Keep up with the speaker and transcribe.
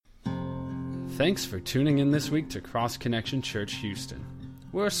Thanks for tuning in this week to Cross Connection Church Houston.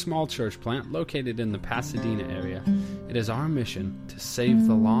 We're a small church plant located in the Pasadena area. It is our mission to save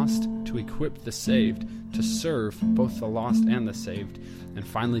the lost, to equip the saved, to serve both the lost and the saved, and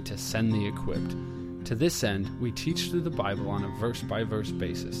finally to send the equipped. To this end, we teach through the Bible on a verse-by-verse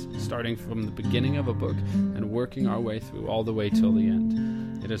basis, starting from the beginning of a book and working our way through all the way till the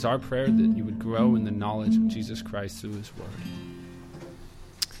end. It is our prayer that you would grow in the knowledge of Jesus Christ through His Word.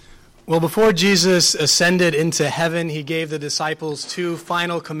 Well, before Jesus ascended into heaven, He gave the disciples two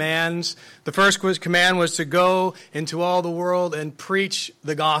final commands. The first command was to go into all the world and preach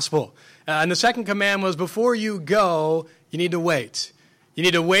the gospel. And the second command was, before you go, you need to wait. You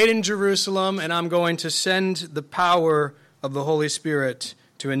need to wait in Jerusalem, and I'm going to send the power of the Holy Spirit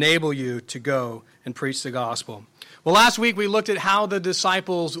to enable you to go and preach the gospel. Well, last week we looked at how the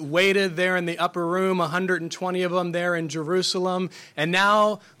disciples waited there in the upper room, 120 of them there in Jerusalem, and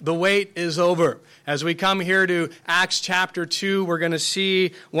now the wait is over. As we come here to Acts chapter 2, we're going to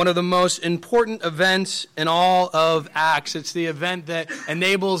see one of the most important events in all of Acts. It's the event that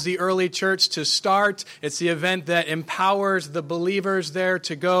enables the early church to start. It's the event that empowers the believers there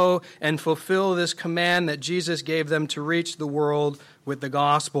to go and fulfill this command that Jesus gave them to reach the world with the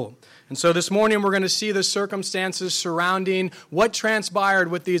gospel. And so this morning we're going to see the circumstances surrounding what transpired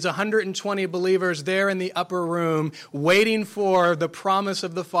with these 120 believers there in the upper room, waiting for the promise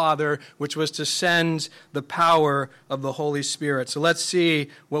of the Father, which was to send the power of the Holy Spirit. So let's see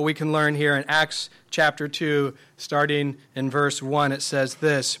what we can learn here in Acts chapter 2, starting in verse 1. It says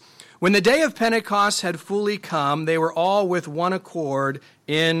this: "When the day of Pentecost had fully come, they were all with one accord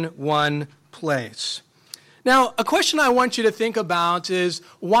in one place." Now, a question I want you to think about is,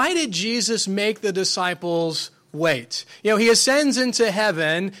 why did Jesus make the disciples wait? He ascends into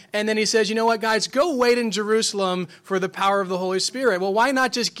heaven, and then He says, you know what, guys, go wait in Jerusalem for the power of the Holy Spirit. Well, why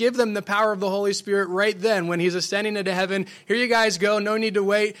not just give them the power of the Holy Spirit right then when He's ascending into heaven? Here you guys go, no need to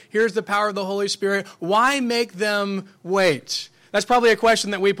wait. Here's the power of the Holy Spirit. Why make them wait? That's probably a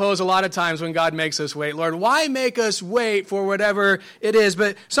question that we pose a lot of times when God makes us wait. Lord, why make us wait for whatever it is?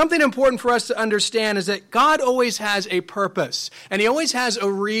 But something important for us to understand is that God always has a purpose, and He always has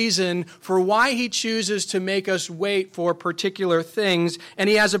a reason for why He chooses to make us wait for particular things, and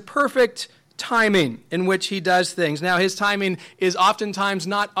He has a perfect timing in which He does things. Now, His timing is oftentimes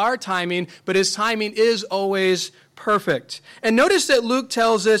not our timing, but His timing is always perfect. And notice that Luke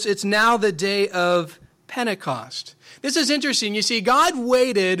tells us it's now the day of Pentecost. This is interesting. You see, God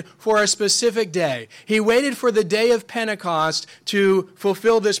waited for a specific day. He waited for the day of Pentecost to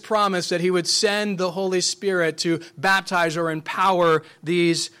fulfill this promise that He would send the Holy Spirit to baptize or empower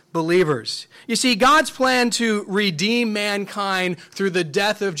these believers. You see, God's plan to redeem mankind through the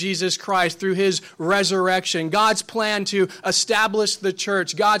death of Jesus Christ, through His resurrection, God's plan to establish the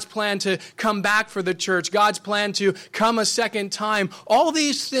church, God's plan to come back for the church, God's plan to come a second time, all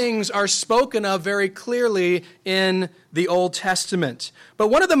these things are spoken of very clearly in the Old Testament. But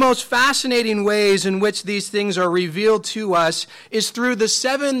one of the most fascinating ways in which these things are revealed to us is through the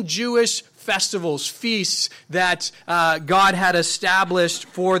 7 Jewish festivals, feasts that God had established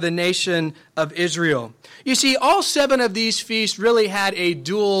for the nation of Israel. You see, all 7 of these feasts really had a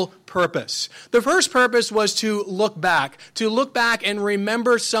dual purpose. The first purpose was to look back and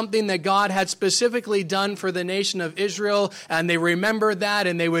remember something that God had specifically done for the nation of Israel, and they remembered that,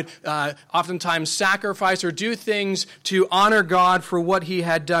 and they would oftentimes sacrifice or do things to honor God for what He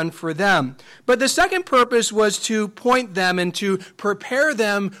had done for them. But the second purpose was to point them and to prepare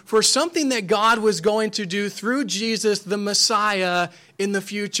them for something that God was going to do through Jesus, the Messiah, in the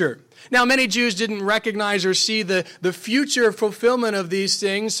future. Now, many Jews didn't recognize or see the future fulfillment of these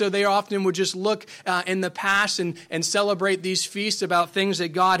things, so they often would just look in the past and celebrate these feasts about things that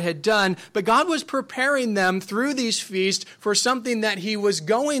God had done. But God was preparing them through these feasts for something that He was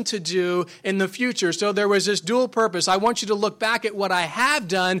going to do in the future. So there was this dual purpose. I want you to look back at what I have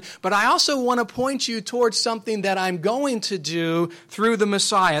done, but I also want to point you towards something that I'm going to do through the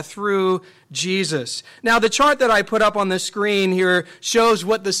Messiah, through Jesus. Now, the chart that I put up on the screen here shows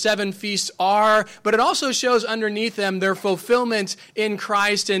what the 7 feasts are, but it also shows underneath them their fulfillment in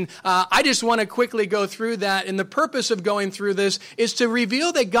Christ. And I just want to quickly go through that. And the purpose of going through this is to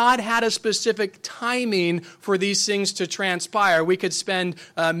reveal that God had a specific timing for these things to transpire. We could spend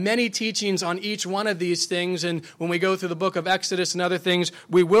many teachings on each one of these things. And when we go through the book of Exodus and other things,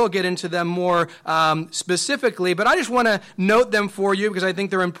 we will get into them more specifically. But I just want to note them for you because I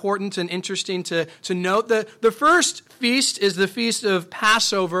think they're important and interesting to note. The first feast is the Feast of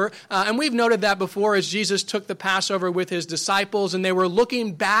Passover. And we've noted that before as Jesus took the Passover with his disciples and they were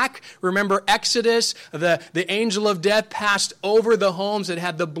looking back. Remember Exodus, the angel of death passed over the homes that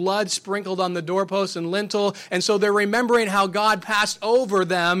had the blood sprinkled on the doorpost and lintel. And so they're remembering how God passed over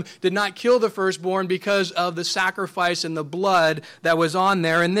them, did not kill the firstborn because of the sacrifice and the blood that was on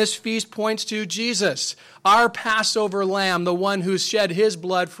there. And this feast points to Jesus, our Passover lamb, the one who shed his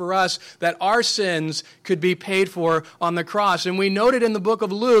blood for us, that our sins could be paid for on the cross. And we noted in the book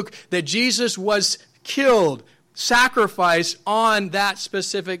of Luke that Jesus was killed, sacrificed on that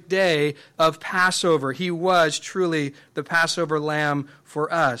specific day of Passover. He was truly the Passover lamb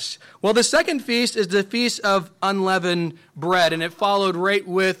for us. Well, the second feast is the Feast of Unleavened Bread, and it followed right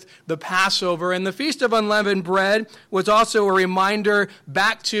with the Passover. And the Feast of Unleavened Bread was also a reminder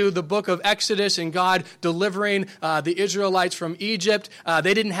back to the book of Exodus and God delivering the Israelites from Egypt.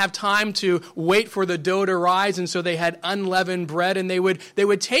 They didn't have time to wait for the dough to rise, and so they had unleavened bread, and they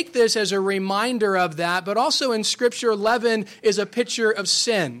would take this as a reminder of that. But also in Scripture, leaven is a picture of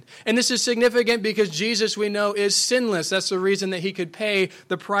sin. And this is significant because Jesus, we know, is sinless. That's the reason that he could pay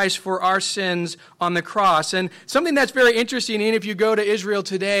the price for our sins on the cross. And something that's very interesting, and if you go to Israel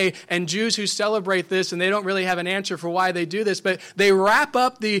today and Jews who celebrate this, and they don't really have an answer for why they do this, but they wrap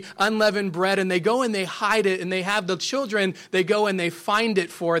up the unleavened bread and they go and they hide it, and they have the children, they go and they find it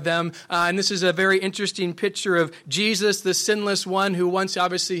for them. And this is a very interesting picture of Jesus, the sinless one, who once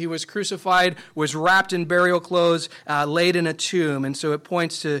obviously he was crucified, was wrapped in burial clothes, laid in a tomb. And so it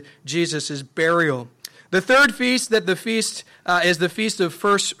points to Jesus' burial. The third feast is the Feast of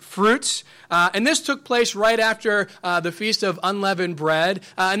First Fruits. And this took place right after the Feast of Unleavened Bread.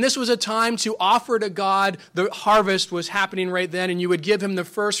 And this was a time to offer to God. The harvest was happening right then, and you would give him the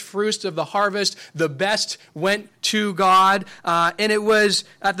first fruits of the harvest. The best went to God. And it was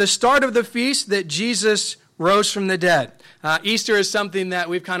at the start of the feast that Jesus rose from the dead. Easter is something that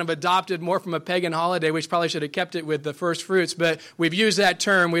we've kind of adopted more from a pagan holiday. We probably should have kept it with the first fruits, but we've used that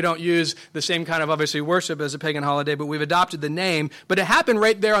term. We don't use the same kind of, obviously, worship as a pagan holiday, but we've adopted the name. But it happened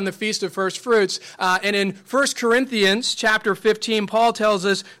right there on the Feast of First Fruits. And in 1 Corinthians chapter 15, Paul tells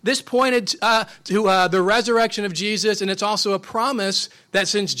us this pointed to the resurrection of Jesus, and it's also a promise that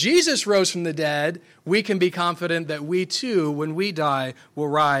since Jesus rose from the dead, we can be confident that we too, when we die, will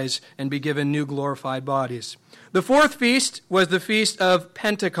rise and be given new glorified bodies. The fourth feast was the Feast of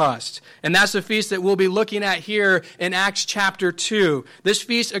Pentecost, and that's the feast that we'll be looking at here in Acts chapter 2. This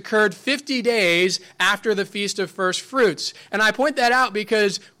feast occurred 50 days after the Feast of First Fruits. And I point that out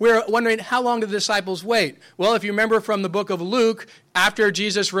because we're wondering, how long did the disciples wait? Well, if you remember from the book of Luke, after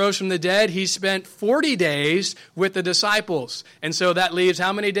Jesus rose from the dead, he spent 40 days with the disciples. And so that leaves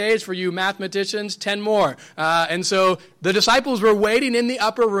how many days for you mathematicians? 10 more. And so the disciples were waiting in the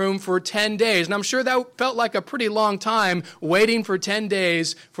upper room for 10 days. And I'm sure that felt like a pretty long time, waiting for 10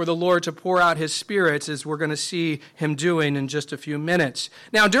 days for the Lord to pour out his Spirit, as we're going to see him doing in just a few minutes.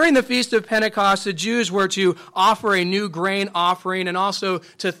 Now, during the Feast of Pentecost, the Jews were to offer a new grain offering and also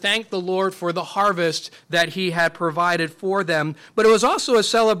to thank the Lord for the harvest that he had provided for them. But it was also a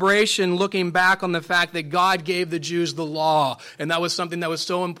celebration looking back on the fact that God gave the Jews the law. And that was something that was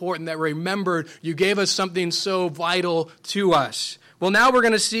so important, that remembered, you gave us something so vital to us. Well, now we're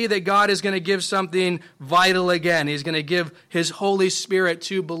going to see that God is going to give something vital again. He's going to give his Holy Spirit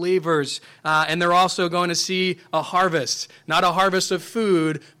to believers. And they're also going to see a harvest. Not a harvest of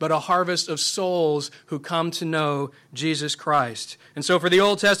food, but a harvest of souls who come to know Jesus Christ. And so for the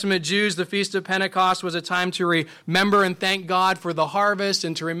Old Testament Jews, the Feast of Pentecost was a time to remember and thank God for the harvest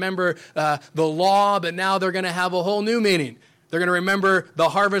and to remember the law. But now they're going to have a whole new meaning. They're going to remember the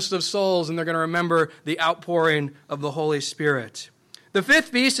harvest of souls, and they're going to remember the outpouring of the Holy Spirit. The fifth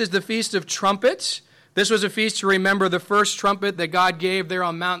feast is the Feast of Trumpets. This was a feast to remember the first trumpet that God gave there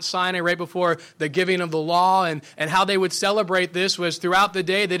on Mount Sinai right before the giving of the law. And how they would celebrate this was throughout the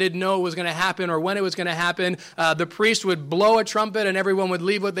day. They didn't know it was going to happen or when it was going to happen. The priest would blow a trumpet and everyone would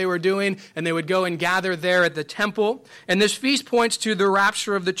leave what they were doing and they would go and gather there at the temple. And this feast points to the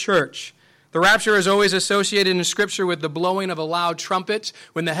rapture of the church. The rapture is always associated in Scripture with the blowing of a loud trumpet.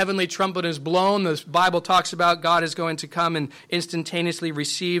 When the heavenly trumpet is blown, the Bible talks about God is going to come and instantaneously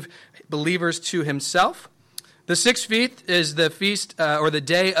receive believers to himself. The sixth feast is the feast or the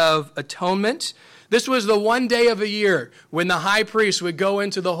Day of Atonement. This was the one day of a year when the high priest would go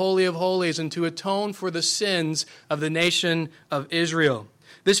into the Holy of Holies and to atone for the sins of the nation of Israel.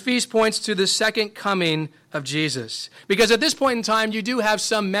 This feast points to the second coming of Jesus. Because at this point in time, you do have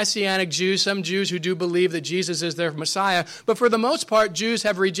some Messianic Jews, some Jews who do believe that Jesus is their Messiah. But for the most part, Jews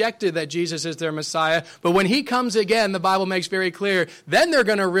have rejected that Jesus is their Messiah. But when he comes again, the Bible makes very clear, then they're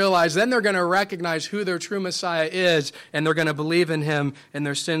going to realize, then they're going to recognize who their true Messiah is, and they're going to believe in him, and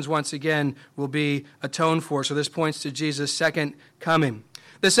their sins once again will be atoned for. So this points to Jesus' second coming.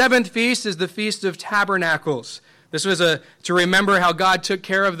 The seventh feast is the Feast of Tabernacles. This was to remember how God took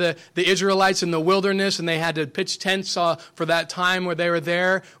care of the Israelites in the wilderness, and they had to pitch tents for that time where they were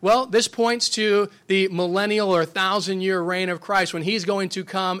there. Well, this points to the millennial or 1,000-year reign of Christ, when he's going to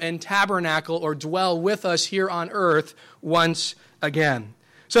come and tabernacle or dwell with us here on earth once again.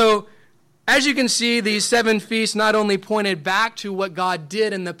 So, as you can see, these 7 feasts not only pointed back to what God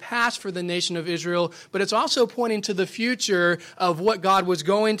did in the past for the nation of Israel, but it's also pointing to the future of what God was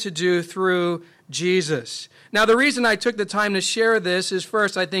going to do through Jesus. Now, the reason I took the time to share this is,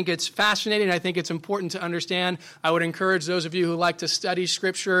 first, I think it's fascinating. I think it's important to understand. I would encourage those of you who like to study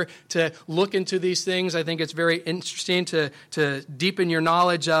Scripture to look into these things. I think it's very interesting to deepen your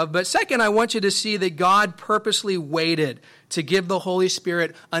knowledge of. But second, I want you to see that God purposely waited to give the Holy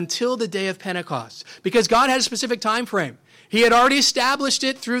Spirit until the day of Pentecost, because God had a specific time frame. He had already established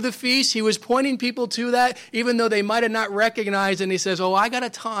it through the feast. He was pointing people to that, even though they might have not recognized. And he says, I got a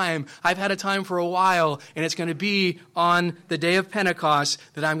time. I've had a time for a while, and it's going to be on the day of Pentecost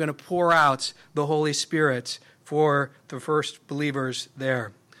that I'm going to pour out the Holy Spirit for the first believers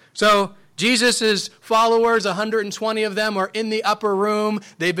there. So Jesus' followers, 120 of them, are in the upper room.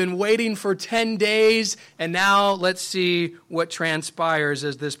 They've been waiting for 10 days, and now let's see what transpires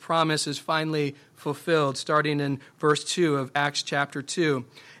as this promise is finally fulfilled, starting in verse 2 of Acts chapter 2.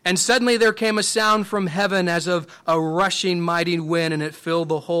 And suddenly there came a sound from heaven as of a rushing mighty wind, and it filled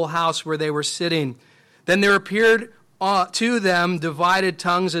the whole house where they were sitting. Then there appeared to them divided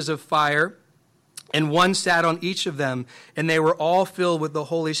tongues as of fire, and one sat on each of them, and they were all filled with the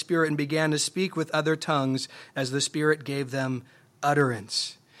Holy Spirit and began to speak with other tongues as the Spirit gave them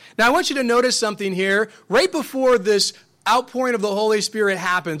utterance. Now I want you to notice something here. Right before this outpouring of the Holy Spirit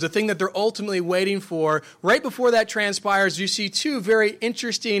happens, the thing that they're ultimately waiting for, right before that transpires, you see 2 very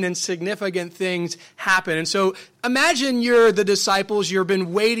interesting and significant things happen. And so imagine you're the disciples, you've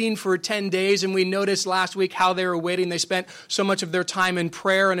been waiting for 10 days, and we noticed last week how they were waiting. They spent so much of their time in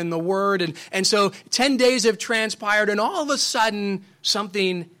prayer and in the Word, and so 10 days have transpired, and all of a sudden,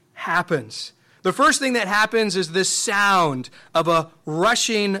 something happens. The first thing that happens is this sound of a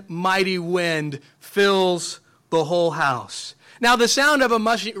rushing mighty wind fills the whole house. Now, the sound of a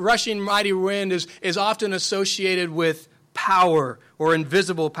rushing mighty wind is often associated with power or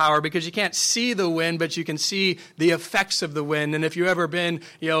invisible power, because you can't see the wind, but you can see the effects of the wind. And if you've ever been,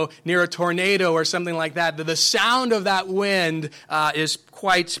 near a tornado or something like that, the sound of that wind is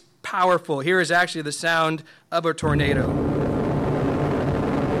quite powerful. Here is actually the sound of a tornado.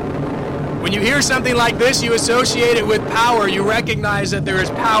 When you hear something like this, you associate it with power. You recognize that there is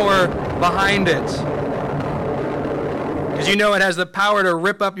power behind it. Because you know it has the power to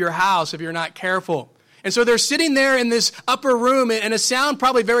rip up your house if you're not careful. And so they're sitting there in this upper room, and a sound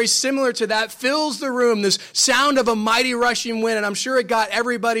probably very similar to that fills the room, this sound of a mighty rushing wind. And I'm sure it got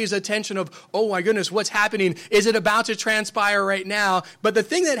everybody's attention of, oh my goodness, what's happening? Is it about to transpire right now? But the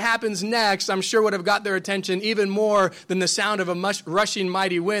thing that happens next, I'm sure would have got their attention even more than the sound of a rushing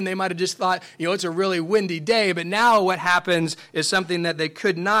mighty wind. They might have just thought, it's a really windy day. But now what happens is something that they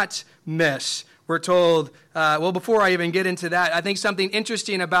could not miss. We're told, before I even get into that, I think something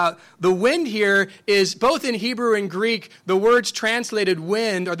interesting about the wind here is both in Hebrew and Greek, the words translated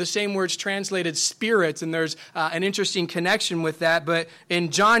wind are the same words translated spirits, and there's an interesting connection with that. But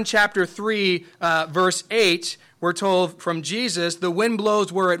in John chapter 3, verse 8, we're told from Jesus, the wind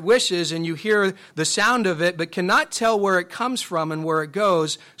blows where it wishes, and you hear the sound of it, but cannot tell where it comes from and where it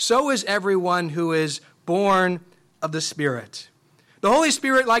goes. So is everyone who is born of the Spirit. The Holy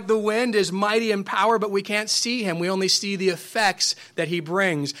Spirit, like the wind, is mighty in power, but we can't see him. We only see the effects that he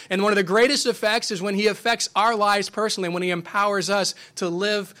brings. And one of the greatest effects is when he affects our lives personally, when he empowers us to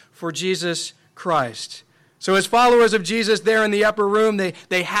live for Jesus Christ. So as followers of Jesus there in the upper room,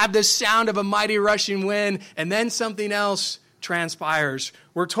 they have this sound of a mighty rushing wind, and then something else transpires.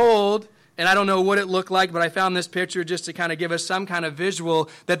 We're told, and I don't know what it looked like, but I found this picture just to kind of give us some kind of visual,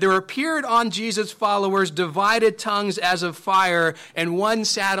 that there appeared on Jesus' followers divided tongues as of fire, and one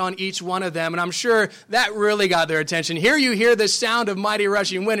sat on each one of them. And I'm sure that really got their attention. Here you hear the sound of mighty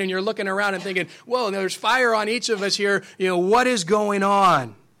rushing wind, and you're looking around and thinking, whoa, there's fire on each of us here. What is going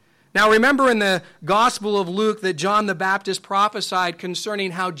on? Now remember in the Gospel of Luke that John the Baptist prophesied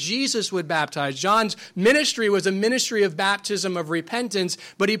concerning how Jesus would baptize. John's ministry was a ministry of baptism of repentance,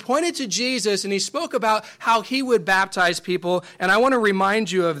 but he pointed to Jesus and he spoke about how he would baptize people. And I want to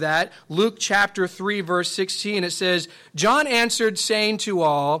remind you of that. Luke chapter 3 verse 16, it says, John answered saying to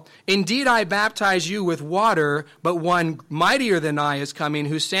all, indeed I baptize you with water, but one mightier than I is coming,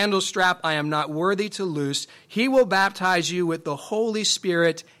 whose sandal strap I am not worthy to loose. He will baptize you with the Holy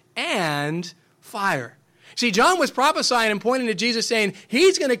Spirit and fire. See, John was prophesying and pointing to Jesus saying,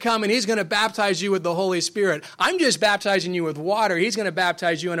 he's going to come and he's going to baptize you with the Holy Spirit. I'm just baptizing you with water. He's going to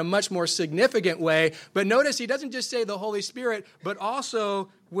baptize you in a much more significant way. But notice he doesn't just say the Holy Spirit, but also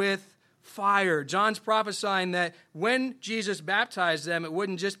with fire. John's prophesying that when Jesus baptized them, it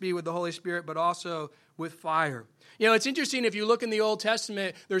wouldn't just be with the Holy Spirit, but also with fire. You know, it's interesting if you look in the Old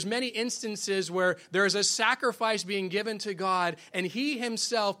Testament, there's many instances where there's a sacrifice being given to God, and he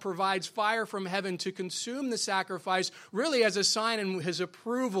himself provides fire from heaven to consume the sacrifice, really as a sign in his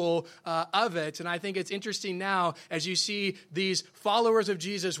approval of it. And I think it's interesting now as you see these followers of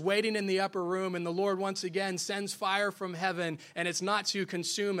Jesus waiting in the upper room, and the Lord once again sends fire from heaven, and it's not to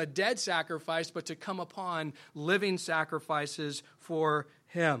consume a dead sacrifice, but to come upon living sacrifices for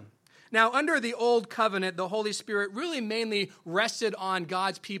him. Now, under the Old Covenant, the Holy Spirit really mainly rested on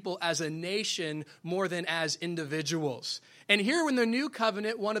God's people as a nation more than as individuals. And here in the New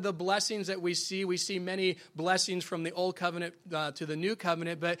Covenant, one of the blessings that we see many blessings from the Old Covenant to the New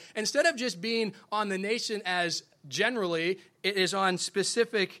Covenant, but instead of just being on the nation as generally, it is on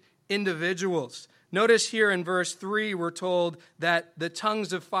specific individuals. Notice here in verse 3, we're told that the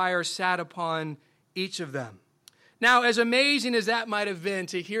tongues of fire sat upon each of them. Now, as amazing as that might have been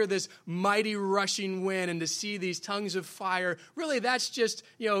to hear this mighty rushing wind and to see these tongues of fire, really that's just,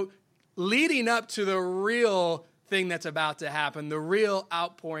 leading up to the real thing that's about to happen, the real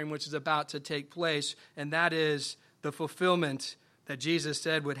outpouring which is about to take place, and that is the fulfillment that Jesus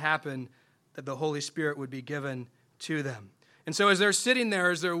said would happen, that the Holy Spirit would be given to them. And so as they're sitting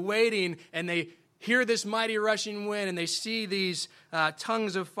there, as they're waiting, and they hear this mighty rushing wind, and they see these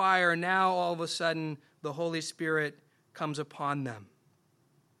tongues of fire, now all of a sudden the Holy Spirit comes upon them.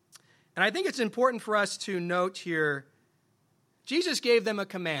 And I think it's important for us to note here, Jesus gave them a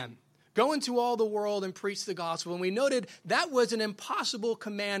command. Go into all the world and preach the gospel. And we noted that was an impossible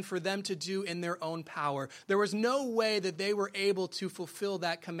command for them to do in their own power. There was no way that they were able to fulfill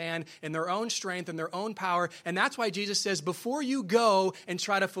that command in their own strength and their own power. And that's why Jesus says, before you go and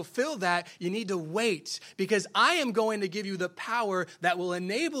try to fulfill that, you need to wait, because I am going to give you the power that will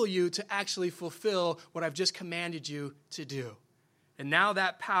enable you to actually fulfill what I've just commanded you to do. And now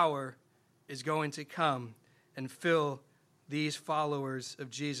that power is going to come and fill these followers of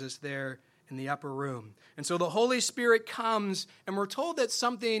Jesus there in the upper room. And so the Holy Spirit comes, and we're told that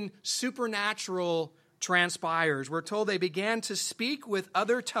something supernatural transpires. We're told they began to speak with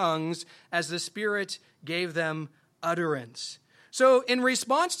other tongues as the Spirit gave them utterance. So in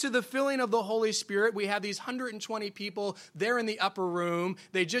response to the filling of the Holy Spirit, we have these 120 people there in the upper room.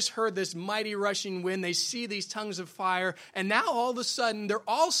 They just heard this mighty rushing wind. They see these tongues of fire. And now all of a sudden, they're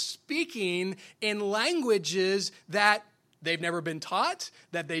all speaking in languages that they've never been taught,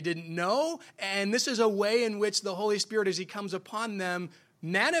 that they didn't know. And this is a way in which the Holy Spirit, as he comes upon them,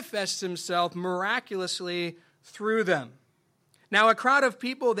 manifests himself miraculously through them. Now, a crowd of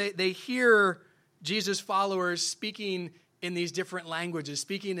people, they hear Jesus' followers speaking in these different languages,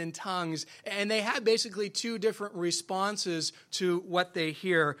 speaking in tongues, and they have basically two different responses to what they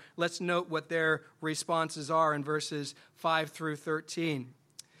hear. Let's note what their responses are in verses 5 through 13.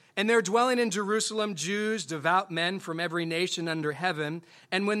 And there dwelling in Jerusalem Jews, devout men from every nation under heaven.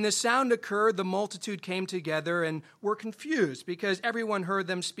 And when this sound occurred, the multitude came together and were confused, because everyone heard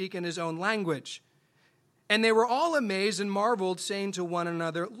them speak in his own language. And they were all amazed and marveled, saying to one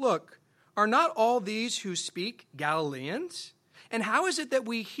another, "Look, are not all these who speak Galileans? And how is it that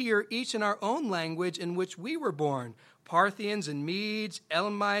we hear each in our own language in which we were born? Parthians and Medes,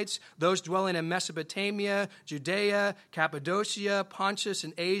 Elamites, those dwelling in Mesopotamia, Judea, Cappadocia, Pontus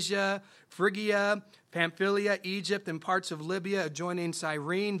and Asia, Phrygia, Pamphylia, Egypt, and parts of Libya adjoining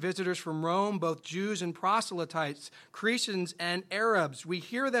Cyrene, visitors from Rome, both Jews and proselytes, Cretans and Arabs. We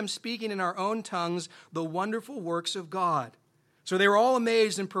hear them speaking in our own tongues the wonderful works of God." So they were all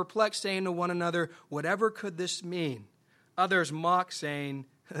amazed and perplexed, saying to one another, "Whatever could this mean?" Others mocked, saying,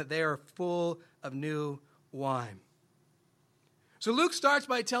 "They are full of new wine." So Luke starts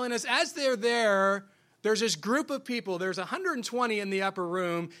by telling us, as they're there, there's this group of people. There's 120 in the upper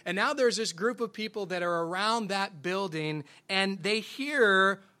room, and now there's this group of people that are around that building, and they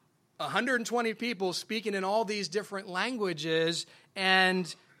hear 120 people speaking in all these different languages,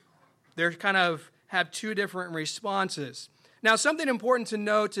 and They kind of have two different responses. Now, something important to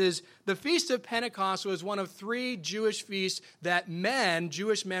note is the Feast of Pentecost was one of 3 Jewish feasts that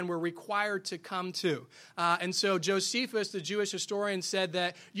Jewish men, were required to come to. And so Josephus, the Jewish historian, said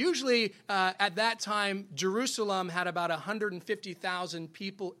that usually at that time, Jerusalem had about 150,000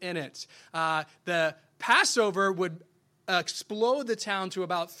 people in it. The Passover would explode the town to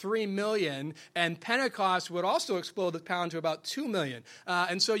about 3 million, and Pentecost would also explode the town to about 2 million.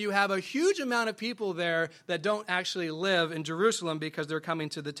 And so you have a huge amount of people there that don't actually live in Jerusalem because they're coming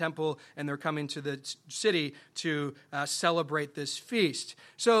to the temple and they're coming to the city to celebrate this feast.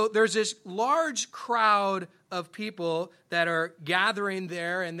 So there's this large crowd of people that are gathering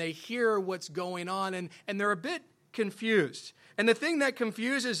there, and they hear what's going on, and they're a bit confused. And the thing that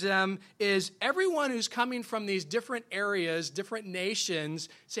confuses them is everyone who's coming from these different areas, different nations,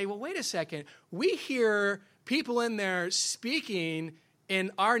 say, well, wait a second. We hear people in there speaking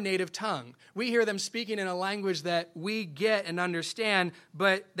in our native tongue. We hear them speaking in a language that we get and understand,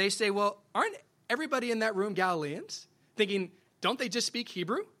 but they say, well, aren't everybody in that room Galileans? Thinking, don't they just speak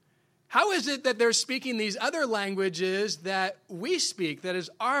Hebrew? How is it that they're speaking these other languages that we speak, that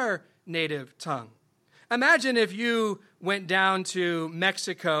is our native tongue? Imagine if you went down to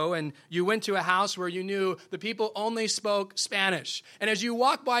Mexico and you went to a house where you knew the people only spoke Spanish. And as you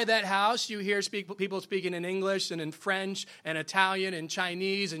walk by that house, you hear people speaking in English and in French and Italian and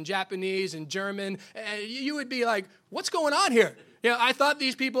Chinese and Japanese and German. And you would be like, what's going on here? I thought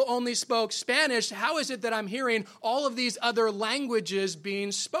these people only spoke Spanish. How is it that I'm hearing all of these other languages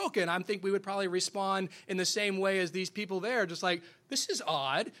being spoken? I think we would probably respond in the same way as these people there, just like, this is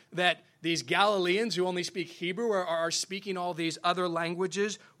odd that these Galileans who only speak Hebrew are speaking all these other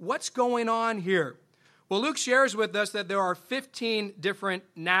languages. What's going on here? Well, Luke shares with us that there are 15 different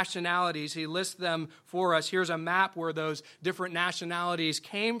nationalities. He lists them for us. Here's a map where those different nationalities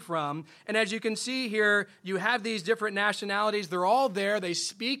came from. And as you can see here, you have these different nationalities. They're all there. They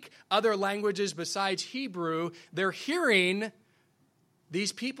speak other languages besides Hebrew. They're hearing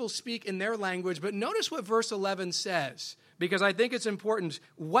these people speak in their language. But notice what verse 11 says, because I think it's important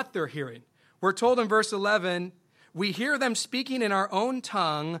what they're hearing. We're told in verse 11, we hear them speaking in our own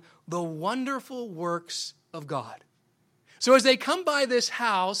tongue the wonderful works of God. So as they come by this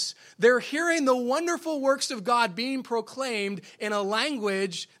house, they're hearing the wonderful works of God being proclaimed in a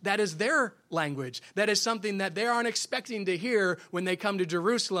language that is their language. That is something that they aren't expecting to hear when they come to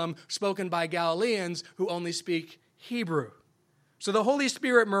Jerusalem, spoken by Galileans who only speak Hebrew. So the Holy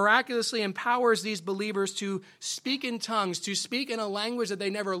Spirit miraculously empowers these believers to speak in tongues, to speak in a language that they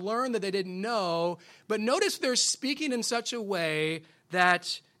never learned, that they didn't know. But notice they're speaking in such a way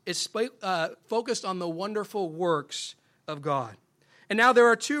that is focused on the wonderful works of God. And now there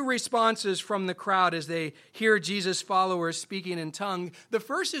are 2 responses from the crowd as they hear Jesus' followers speaking in tongue. The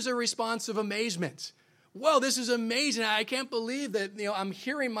first is a response of amazement. Whoa, this is amazing. I can't believe that I'm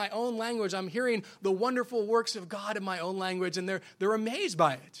hearing my own language. I'm hearing the wonderful works of God in my own language, and they're amazed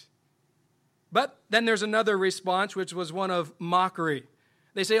by it. But then there's another response, which was one of mockery.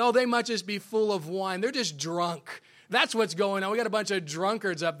 They say, oh, they must just be full of wine. They're just drunk. That's what's going on. We got a bunch of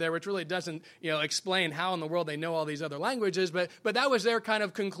drunkards up there, which really doesn't, explain how in the world they know all these other languages. But that was their kind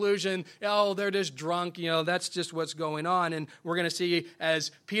of conclusion. Oh, they're just drunk. That's just what's going on. And we're going to see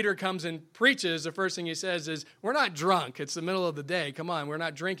as Peter comes and preaches, the first thing he says is, we're not drunk. It's the middle of the day. Come on, we're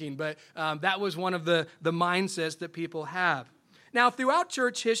not drinking. But that was one of the mindsets that people have. Now, throughout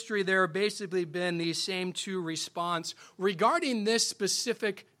church history, there have basically been these same 2 responses regarding this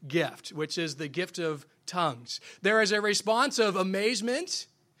specific gift, which is the gift of tongues. There is a response of amazement,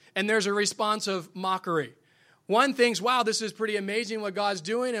 and there's a response of mockery. One thinks, wow, this is pretty amazing what God's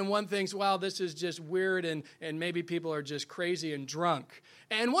doing, and one thinks, wow, this is just weird, and maybe people are just crazy and drunk.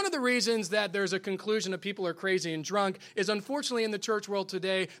 And one of the reasons that there's a conclusion that people are crazy and drunk is, unfortunately, in the church world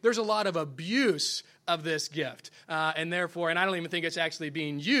today, there's a lot of abuse of this gift. And therefore, and I don't even think it's actually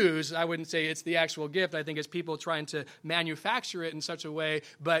being used. I wouldn't say it's the actual gift. I think it's people trying to manufacture it in such a way.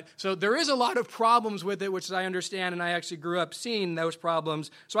 But so there is a lot of problems with it, which I understand, and I actually grew up seeing those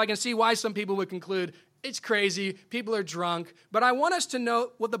problems. So I can see why some people would conclude, it's crazy, people are drunk. But I want us to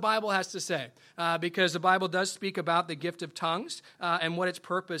note what the Bible has to say, because the Bible does speak about the gift of tongues and what its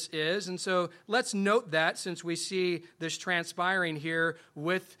purpose is. And so let's note that, since we see this transpiring here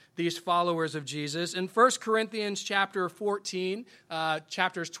with these followers of Jesus. In 1 Corinthians chapter 14,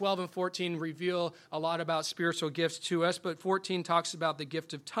 chapters 12 and 14 reveal a lot about spiritual gifts to us, but 14 talks about the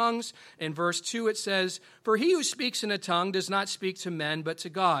gift of tongues. In verse 2 it says, "For he who speaks in a tongue does not speak to men but to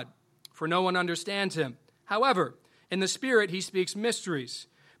God, for no one understands him. However, in the Spirit he speaks mysteries.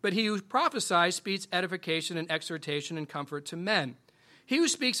 But he who prophesies speaks edification and exhortation and comfort to men. He who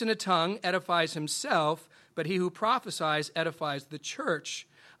speaks in a tongue edifies himself, but he who prophesies edifies the church.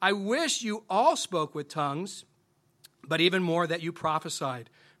 I wish you all spoke with tongues, but even more that you prophesied.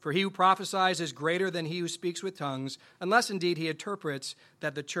 For he who prophesies is greater than he who speaks with tongues, unless indeed he interprets,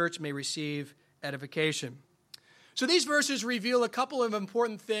 that the church may receive edification. So these verses reveal a couple of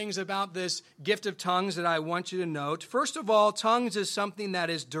important things about this gift of tongues that I want you to note. First of all, tongues is something that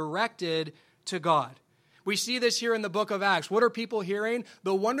is directed to God. We see this here in the book of Acts. What are people hearing?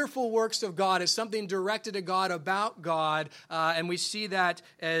 The wonderful works of God is something directed to God, about God, and we see that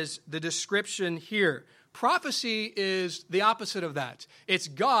as the description here. Prophecy is the opposite of that. It's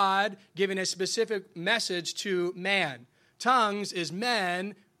God giving a specific message to man. Tongues is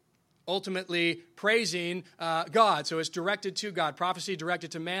men ultimately praising God. So it's directed to God. Prophecy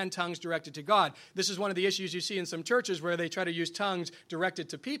directed to man, tongues directed to God. This is one of the issues you see in some churches where they try to use tongues directed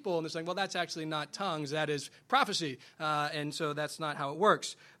to people, and they're saying, well, that's actually not tongues, that is prophecy. And so that's not how it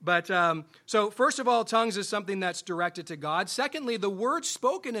works. But so first of all, tongues is something that's directed to God. Secondly, the words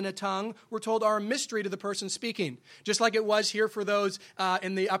spoken in a tongue, we're told, are a mystery to the person speaking. Just like it was here for those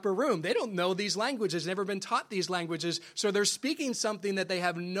in the upper room. They don't know these languages, never been taught these languages, so they're speaking something that they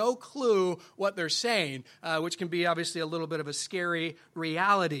have no clue what they're saying, which can be obviously a little bit of a scary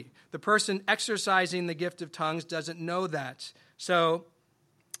reality. The person exercising the gift of tongues doesn't know that. So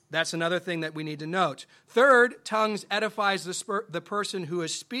that's another thing that we need to note. Third, tongues edifies the person who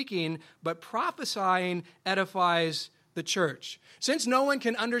is speaking, but prophesying edifies the church. Since no one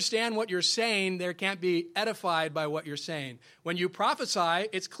can understand what you're saying, there can't be edified by what you're saying. When you prophesy,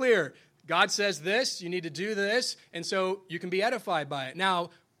 it's clear. God says this, you need to do this, and so you can be edified by it. Now,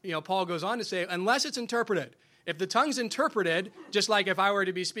 Paul goes on to say, unless it's interpreted. If the tongue's interpreted, just like if I were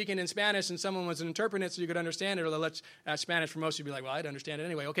to be speaking in Spanish and someone was interpreting it so you could understand it, or Spanish for most of you be like, well, I'd understand it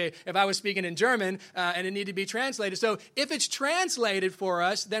anyway. Okay, if I was speaking in German and it needed to be translated. So if it's translated for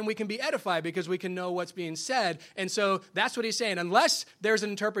us, then we can be edified because we can know what's being said. And so that's what he's saying. Unless there's an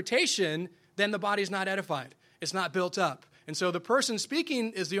interpretation, then the body's not edified. It's not built up. And so the person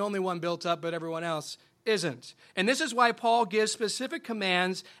speaking is the only one built up, but everyone else isn't. And this is why Paul gives specific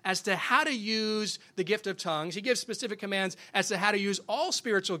commands as to how to use the gift of tongues. He gives specific commands as to how to use all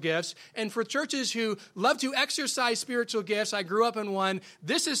spiritual gifts. And for churches who love to exercise spiritual gifts, I grew up in one,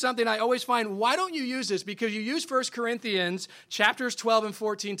 this is something I always find, why don't you use this? Because you use 1 Corinthians chapters 12 and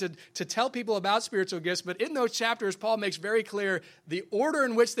 14 to tell people about spiritual gifts, but in those chapters, Paul makes very clear the order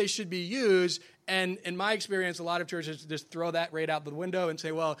in which they should be used. And in my experience, a lot of churches just throw that right out the window and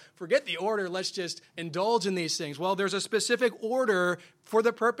say, well, forget the order, let's just indulge in these things. Well, there's a specific order for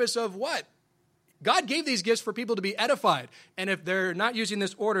the purpose of what? God gave these gifts for people to be edified. And if they're not using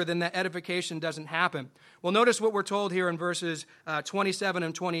this order, then that edification doesn't happen. Well, notice what we're told here in verses 27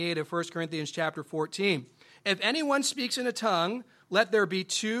 and 28 of 1 Corinthians chapter 14. If anyone speaks in a tongue, let there be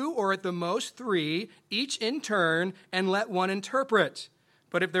 2 or at the most 3, each in turn, and let one interpret.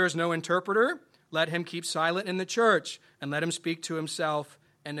 But if there is no interpreter, let him keep silent in the church, and let him speak to himself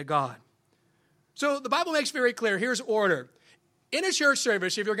and to God. So the Bible makes very clear, here's order. In a church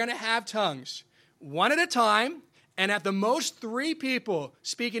service, if you're going to have tongues, one at a time, and at the most 3 people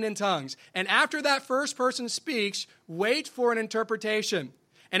speaking in tongues. And after that first person speaks, wait for an interpretation.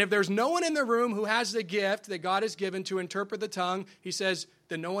 And if there's no one in the room who has the gift that God has given to interpret the tongue, he says,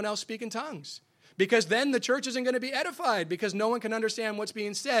 then no one else speak in tongues. Because then the church isn't going to be edified because no one can understand what's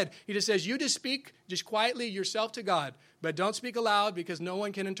being said. He just says, you just speak just quietly yourself to God, but don't speak aloud because no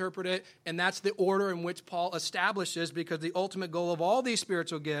one can interpret it. And that's the order in which Paul establishes, because the ultimate goal of all these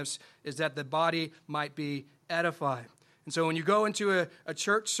spiritual gifts is that the body might be edified. And so when you go into a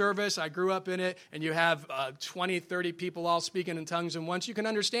church service, I grew up in it, and you have 20, 30 people all speaking in tongues at once, you can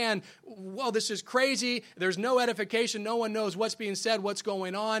understand, well, this is crazy. There's no edification. No one knows what's being said, what's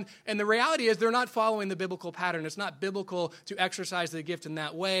going on. And the reality is they're not following the biblical pattern. It's not biblical to exercise the gift in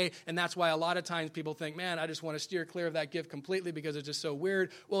that way. And that's why a lot of times people think, man, I just want to steer clear of that gift completely because it's just so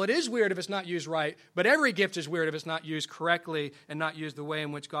weird. Well, it is weird if it's not used right, but every gift is weird if it's not used correctly and not used the way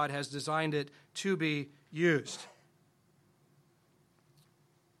in which God has designed it to be used.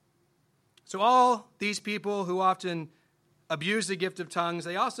 So all these people who often abuse the gift of tongues,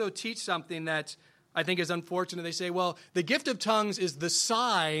 they also teach something that I think is unfortunate. They say, well, the gift of tongues is the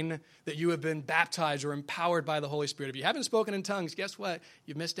sign that you have been baptized or empowered by the Holy Spirit. If you haven't spoken in tongues, guess what?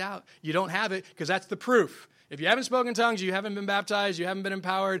 You've missed out. You don't have it because that's the proof. If you haven't spoken in tongues, you haven't been baptized, you haven't been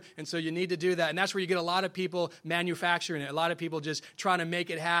empowered, and so you need to do that. And that's where you get a lot of people manufacturing it, a lot of people just trying to make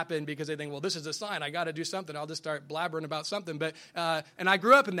it happen because they think, well, this is a sign. I got to do something. I'll just start blabbering about something. But and I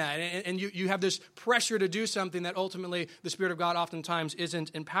grew up in that, and you have this pressure to do something that ultimately the Spirit of God oftentimes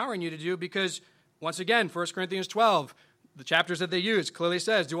isn't empowering you to do because, once again, 1 Corinthians 12, the chapters that they use clearly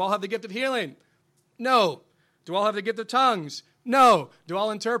says, do all have the gift of healing? No. Do all have the gift of tongues? No. Do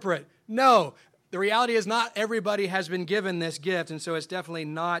all interpret? No. The reality is not everybody has been given this gift, and so it's definitely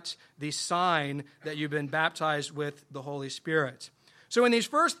not the sign that you've been baptized with the Holy Spirit. So in these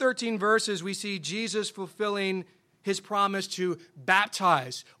first 13 verses, we see Jesus fulfilling his promise to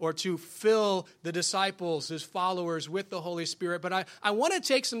baptize or to fill the disciples, his followers, with the Holy Spirit. But I want to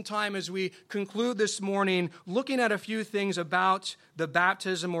take some time as we conclude this morning looking at a few things about the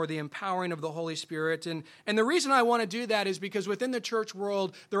baptism or the empowering of the Holy Spirit. And the reason I want to do that is because within the church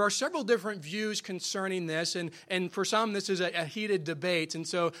world, there are several different views concerning this. And for some, this is a heated debate. And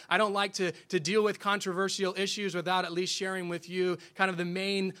so I don't like to deal with controversial issues without at least sharing with you kind of the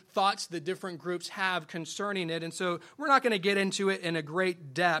main thoughts that different groups have concerning it. And so we're not going to get into it in a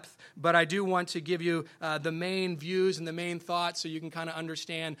great depth, but I do want to give you the main views and the main thoughts so you can kind of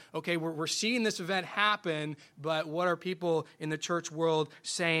understand, okay, we're seeing this event happen, but what are people in the church world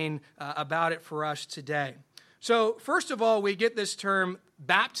saying about it for us today? So first of all, we get this term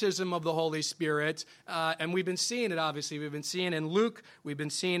baptism of the Holy Spirit, and we've been seeing it, obviously. We've been seeing it in Luke, we've been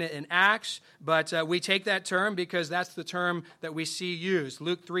seeing it in Acts, but we take that term because that's the term that we see used.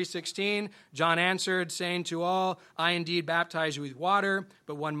 Luke 3:16, John answered, saying to all, I indeed baptize you with water,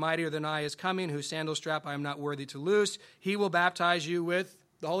 but one mightier than I is coming, whose sandal strap I am not worthy to loose. He will baptize you with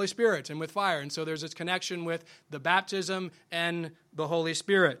the Holy Spirit and with fire. And so there's this connection with the baptism and the Holy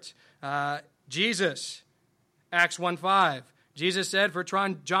Spirit. Jesus, Acts 1:5. Jesus said, for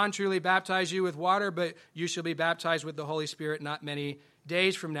John truly baptized you with water, but you shall be baptized with the Holy Spirit not many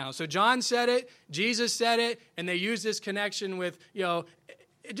days from now. So John said it, Jesus said it, and they use this connection with, it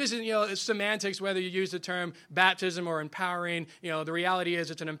just, it's semantics, whether you use the term baptism or empowering. The reality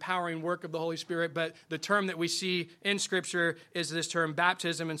is it's an empowering work of the Holy Spirit, but the term that we see in Scripture is this term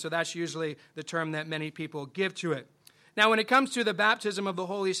baptism, and so that's usually the term that many people give to it. Now, when it comes to the baptism of the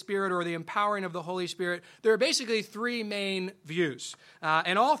Holy Spirit or the empowering of the Holy Spirit, there are basically three main views.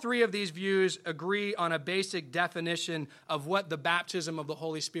 And all three of these views agree on a basic definition of what the baptism of the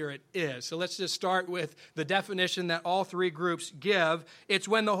Holy Spirit is. So let's just start with the definition that all three groups give. It's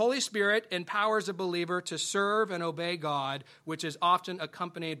when the Holy Spirit empowers a believer to serve and obey God, which is often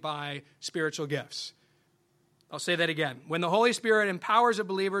accompanied by spiritual gifts. I'll say that again. When the Holy Spirit empowers a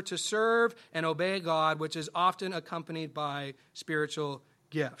believer to serve and obey God, which is often accompanied by spiritual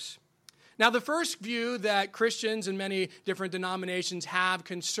gifts. Now, the first view that Christians in many different denominations have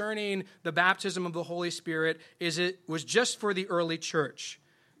concerning the baptism of the Holy Spirit is it was just for the early church.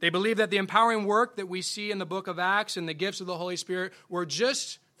 They believe that the empowering work that we see in the book of Acts and the gifts of the Holy Spirit were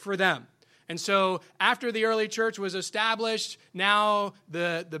just for them. And so after the early church was established, now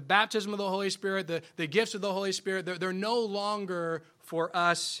the baptism of the Holy Spirit, the gifts of the Holy Spirit, they're no longer for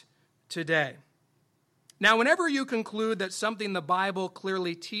us today. Now, whenever you conclude that something the Bible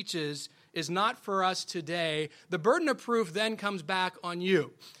clearly teaches is not for us today, the burden of proof then comes back on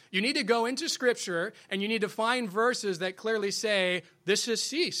you. You need to go into Scripture and you need to find verses that clearly say this has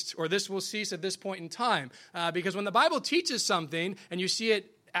ceased or this will cease at this point in time. Because when the Bible teaches something and you see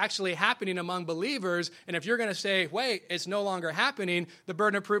it actually happening among believers, and if you're going to say, wait, it's no longer happening, the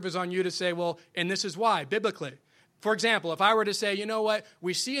burden of proof is on you to say, well, and this is why, biblically. For example, if I were to say, you know what,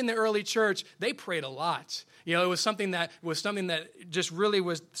 we see in the early church, they prayed a lot. It was something that just really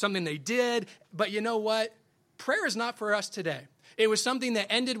was something they did, but you know what? Prayer is not for us today. It was something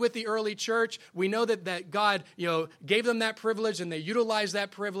that ended with the early church. We know that God, gave them that privilege and they utilized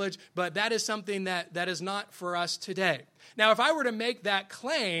that privilege, but that is something that is not for us today. Now, if I were to make that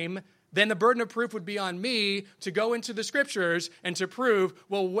claim, then the burden of proof would be on me to go into the Scriptures and to prove,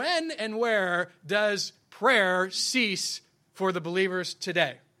 well, when and where does prayer cease for the believers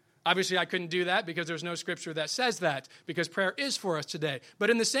today? Obviously, I couldn't do that because there's no Scripture that says that, because prayer is for us today. But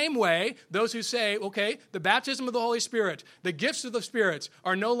in the same way, those who say, okay, the baptism of the Holy Spirit, the gifts of the Spirit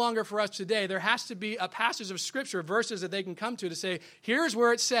are no longer for us today, there has to be a passage of Scripture, verses that they can come to say, here's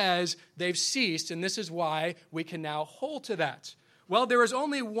where it says they've ceased, and this is why we can now hold to that. Well, there is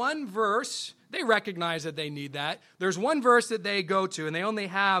only one verse. They recognize that they need that. There's one verse that they go to, and they only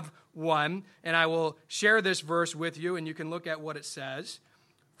have one, and I will share this verse with you, and you can look at what it says.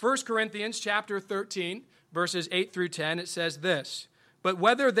 1 Corinthians chapter 13, verses 8 through 10, it says this, but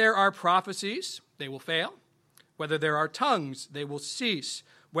whether there are prophecies, they will fail. Whether there are tongues, they will cease.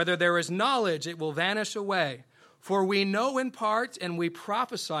 Whether there is knowledge, it will vanish away. For we know in part and we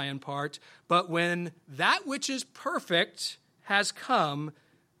prophesy in part, but when that which is perfect has come,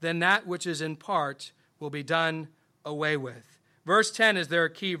 then that which is in part will be done away with. Verse 10 is their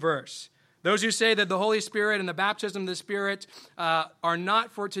key verse. Those who say that the Holy Spirit and the baptism of the Spirit are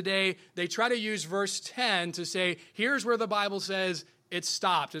not for today, they try to use verse 10 to say, here's where the Bible says it's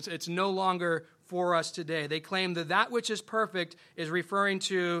stopped. It's no longer for us today. They claim that that which is perfect is referring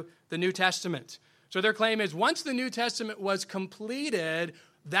to the New Testament. So their claim is once the New Testament was completed,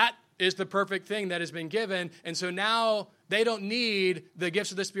 that is the perfect thing that has been given. And so now they don't need the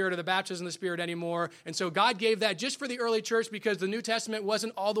gifts of the Spirit or the baptism of the Spirit anymore. And so God gave that just for the early church because the New Testament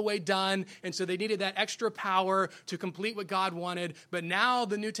wasn't all the way done. And so they needed that extra power to complete what God wanted. But now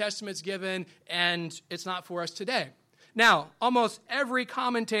the New Testament's given and it's not for us today. Now, almost every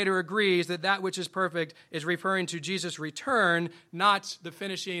commentator agrees that that which is perfect is referring to Jesus' return, not the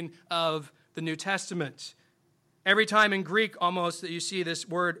finishing of the New Testament. Every time in Greek almost that you see this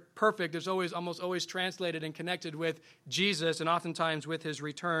word perfect is almost always translated and connected with Jesus and oftentimes with his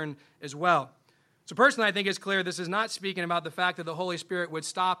return as well. So personally, I think it's clear this is not speaking about the fact that the Holy Spirit would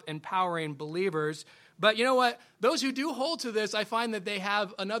stop empowering believers. But you know what? Those who do hold to this, I find that they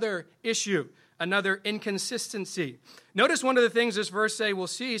have another issue, another inconsistency. Notice one of the things this verse say will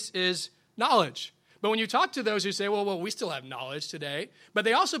cease is knowledge. But when you talk to those who say, well, we still have knowledge today, but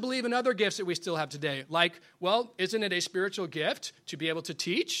they also believe in other gifts that we still have today, like, well, isn't it a spiritual gift to be able to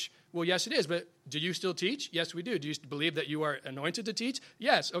teach? Well, yes, it is, but do you still teach? Yes, we do. Do you believe that you are anointed to teach?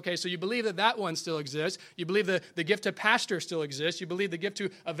 Yes. Okay, so you believe that that one still exists. You believe the gift to pastor still exists. You believe the gift to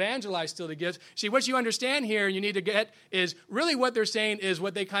evangelize still exists. See, what you understand here, you need to get is really what they're saying is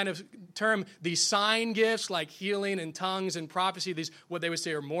what they kind of term the sign gifts, like healing and tongues and prophecy, these what they would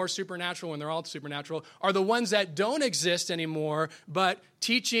say are more supernatural when they're all supernatural, are the ones that don't exist anymore, but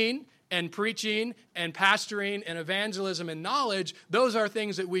teaching and preaching and pastoring and evangelism and knowledge, those are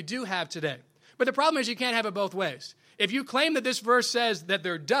things that we do have today. But the problem is you can't have it both ways. If you claim that this verse says that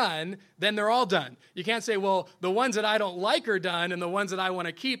they're done, then they're all done. You can't say, well, the ones that I don't like are done and the ones that I want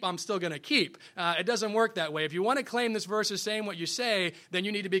to keep, I'm still going to keep. It doesn't work that way. If you want to claim this verse is saying what you say, then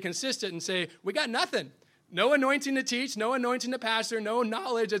you need to be consistent and say, we got nothing. No anointing to teach, no anointing to pastor, no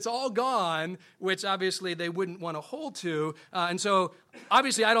knowledge. It's all gone, which obviously they wouldn't want to hold to. And so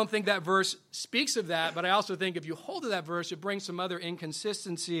obviously I don't think that verse speaks of that, but I also think if you hold to that verse, it brings some other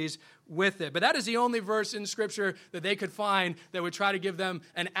inconsistencies with it. But that is the only verse in Scripture that they could find that would try to give them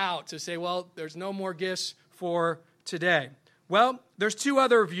an out to say, well, there's no more gifts for today. Well, there's two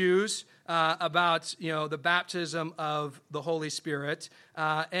other views about the baptism of the Holy Spirit,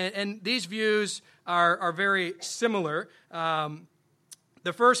 and these views are very similar.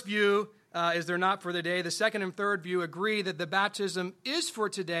 The first view is they're not for the day. The second and third view agree that the baptism is for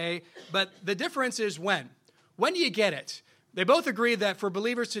today, but the difference is when. When do you get it? They both agree that for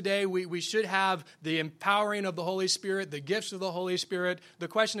believers today, we should have the empowering of the Holy Spirit, the gifts of the Holy Spirit. The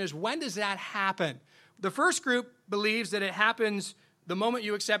question is, when does that happen? The first group believes that it happens the moment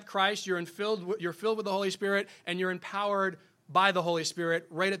you accept Christ. You're filled with the Holy Spirit, and you're empowered by the Holy Spirit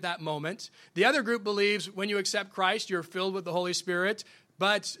right at that moment. The other group believes when you accept Christ, you're filled with the Holy Spirit,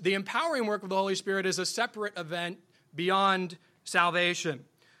 but the empowering work of the Holy Spirit is a separate event beyond salvation.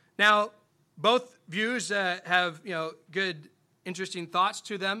 Now, both views have good, interesting thoughts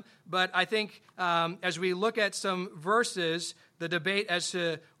to them, but I think as we look at some verses, the debate as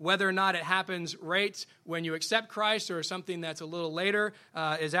to whether or not it happens right when you accept Christ or something that's a little later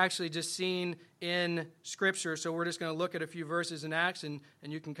is actually just seen in Scripture. So we're just going to look at a few verses in Acts, and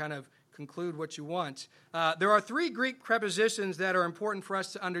you can kind of conclude what you want. There are three Greek prepositions that are important for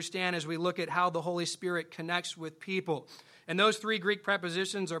us to understand as we look at how the Holy Spirit connects with people. And those three Greek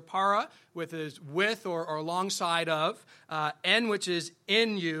prepositions are para, which is with or alongside of, en, which is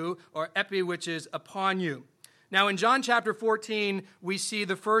in you, or epi, which is upon you. Now, in John chapter 14, we see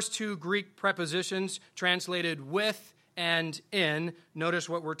the first two Greek prepositions translated with and in. Notice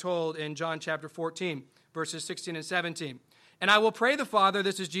what we're told in John chapter 14, verses 16 and 17. And I will pray the Father,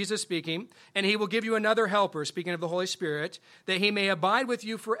 this is Jesus speaking, and he will give you another helper, speaking of the Holy Spirit, that he may abide with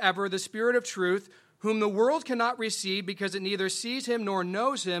you forever, the Spirit of truth, whom the world cannot receive because it neither sees him nor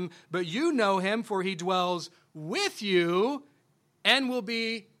knows him, but you know him, for he dwells with you and will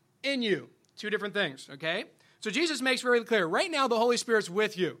be in you. Two different things, okay? So Jesus makes very clear, right now the Holy Spirit's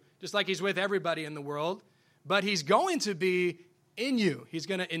with you, just like he's with everybody in the world, but he's going to be in you. He's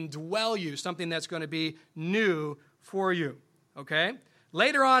going to indwell you, something that's going to be new for you, okay?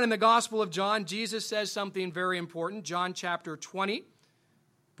 Later on in the Gospel of John, Jesus says something very important. John chapter 20,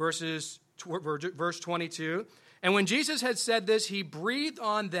 verse 22. And when Jesus had said this, he breathed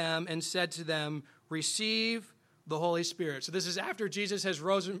on them and said to them, receive the Holy Spirit. So this is after Jesus has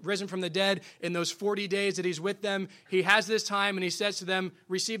risen from the dead. In those 40 days that he's with them, he has this time and he says to them,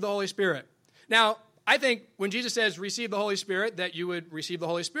 receive the Holy Spirit. Now, I think when Jesus says receive the Holy Spirit, that you would receive the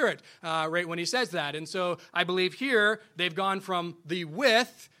Holy Spirit right when he says that. And so I believe here they've gone from the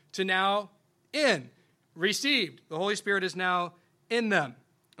with to now in. Received. The Holy Spirit is now in them.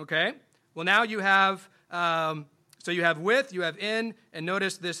 Okay? Well, now you have, so you have with, you have in, and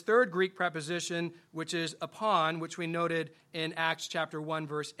notice this third Greek preposition, which is upon, which we noted in Acts chapter 1,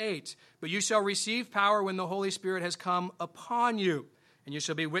 verse 8. But you shall receive power when the Holy Spirit has come upon you, and you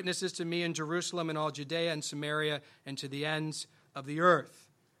shall be witnesses to me in Jerusalem and all Judea and Samaria and to the ends of the earth.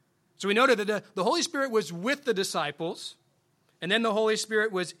 So we noted that the Holy Spirit was with the disciples, and then the Holy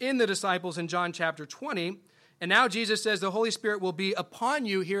Spirit was in the disciples in John chapter 20. And now Jesus says the Holy Spirit will be upon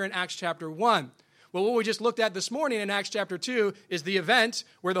you here in Acts chapter 1. Well, what we just looked at this morning in Acts chapter 2 is the event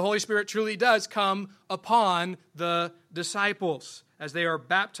where the Holy Spirit truly does come upon the disciples as they are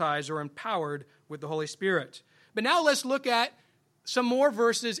baptized or empowered with the Holy Spirit. But now let's look at some more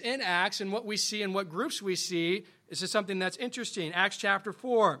verses in Acts and what we see and what groups we see. This is something that's interesting. Acts chapter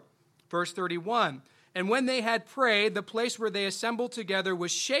 4, verse 31. And when they had prayed, the place where they assembled together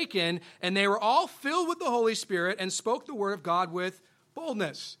was shaken, and they were all filled with the Holy Spirit and spoke the word of God with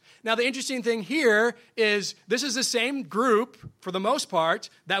boldness. Now, the interesting thing here is this is the same group, for the most part,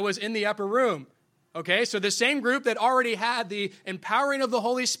 that was in the upper room. Okay, so the same group that already had the empowering of the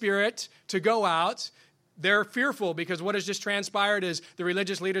Holy Spirit to go out. They're fearful because what has just transpired is the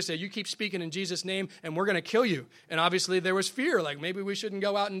religious leaders say, you keep speaking in Jesus' name and we're going to kill you. And obviously there was fear, like maybe we shouldn't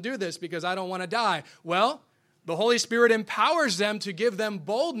go out and do this because I don't want to die. Well, the Holy Spirit empowers them to give them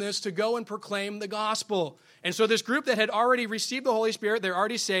boldness to go and proclaim the gospel. And so this group that had already received the Holy Spirit, they're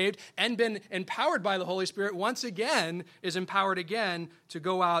already saved and been empowered by the Holy Spirit, once again is empowered again to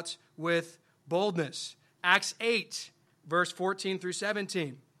go out with boldness. Acts 8, verse 14 through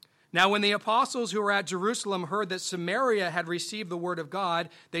 17. Now, when the apostles who were at Jerusalem heard that Samaria had received the word of God,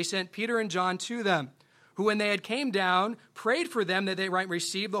 they sent Peter and John to them, who, when they had came down, prayed for them that they might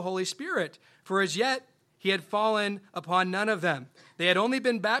receive the Holy Spirit. For as yet he had fallen upon none of them. They had only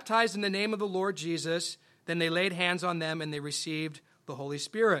been baptized in the name of the Lord Jesus. Then they laid hands on them and they received the Holy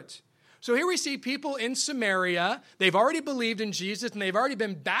Spirit. So here we see people in Samaria. They've already believed in Jesus and they've already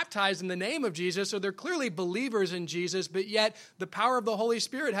been baptized in the name of Jesus. So they're clearly believers in Jesus, but yet the power of the Holy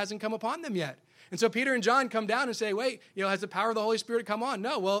Spirit hasn't come upon them yet. And so Peter and John come down and say, wait, has the power of the Holy Spirit come on?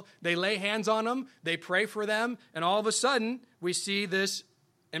 No, well, they lay hands on them, they pray for them, and all of a sudden we see this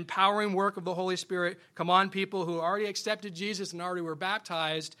empowering work of the Holy Spirit come on people who already accepted Jesus and already were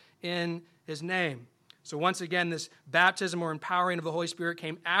baptized in his name. So once again, this baptism or empowering of the Holy Spirit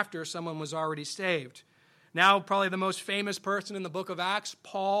came after someone was already saved. Now, probably the most famous person in the book of Acts,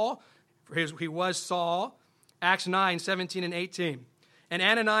 Paul, he was Saul, Acts 9, 17 and 18. And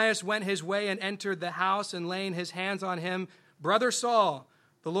Ananias went his way and entered the house, and laying his hands on him, Brother Saul,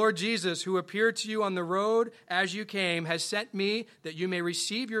 the Lord Jesus, who appeared to you on the road as you came, has sent me that you may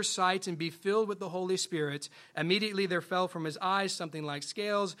receive your sight and be filled with the Holy Spirit. Immediately there fell from his eyes something like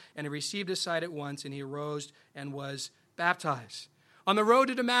scales, and he received his sight at once, and he arose and was baptized. On the road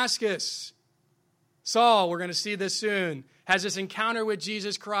to Damascus, Saul, we're going to see this soon, has this encounter with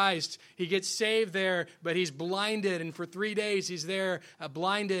Jesus Christ. He gets saved there, but he's blinded, and for 3 days he's there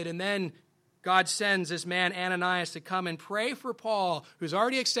blinded, and then God sends this man Ananias to come and pray for Paul, who's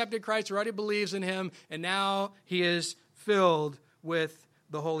already accepted Christ, who already believes in him, and now he is filled with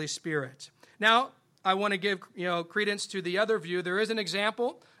the Holy Spirit. Now, I want to give credence to the other view. There is an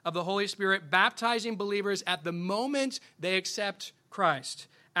example of the Holy Spirit baptizing believers at the moment they accept Christ.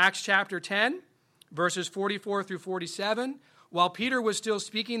 Acts chapter 10, verses 44 through 47. While Peter was still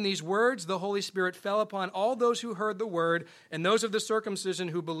speaking these words, the Holy Spirit fell upon all those who heard the word, and those of the circumcision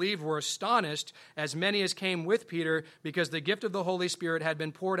who believed were astonished, as many as came with Peter, because the gift of the Holy Spirit had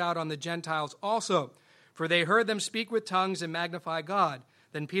been poured out on the Gentiles also. For they heard them speak with tongues and magnify God.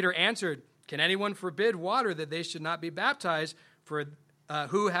 Then Peter answered, Can anyone forbid water that they should not be baptized, for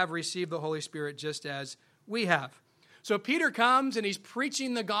who have received the Holy Spirit just as we have? So Peter comes and he's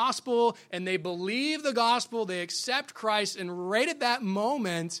preaching the gospel, and they believe the gospel, they accept Christ, and right at that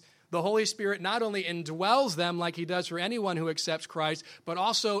moment, the Holy Spirit not only indwells them like he does for anyone who accepts Christ, but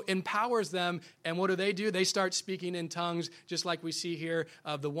also empowers them. And what do? They start speaking in tongues, just like we see here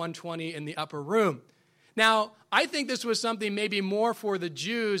of the 120 in the upper room. Now, I think this was something maybe more for the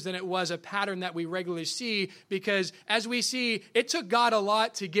Jews than it was a pattern that we regularly see, because as we see, it took God a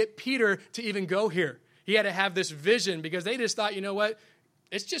lot to get Peter to even go here. He had to have this vision because they just thought,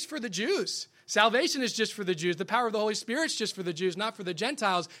 it's just for the Jews. Salvation is just for the Jews. The power of the Holy Spirit is just for the Jews, not for the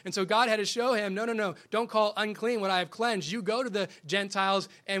Gentiles. And so God had to show him, no, don't call unclean what I have cleansed. You go to the Gentiles.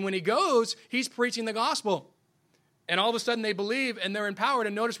 And when he goes, he's preaching the gospel. And all of a sudden they believe and they're empowered.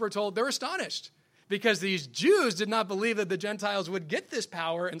 And notice we're told they're astonished because these Jews did not believe that the Gentiles would get this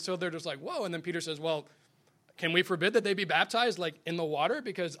power, and so they're just like, whoa. And then Peter says, well, can we forbid that they be baptized like in the water?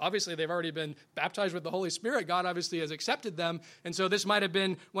 Because obviously they've already been baptized with the Holy Spirit. God obviously has accepted them. And so this might have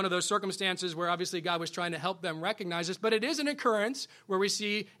been one of those circumstances where obviously God was trying to help them recognize this. But it is an occurrence where we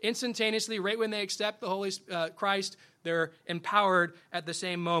see instantaneously, right when they accept the Holy Christ, they're empowered at the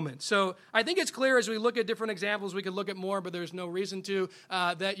same moment. So I think it's clear as we look at different examples, we could look at more, but there's no reason to,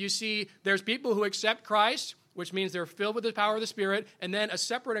 that you see there's people who accept Christ, which means they're filled with the power of the Spirit, and then a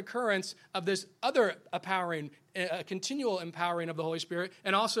separate occurrence of this other empowering, a continual empowering of the Holy Spirit.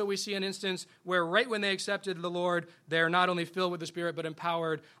 And also we see an instance where right when they accepted the Lord, they're not only filled with the Spirit, but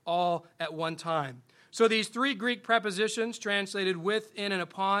empowered all at one time. So these three Greek prepositions translated with, in, and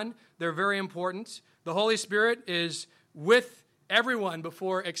upon, they're very important. The Holy Spirit is with everyone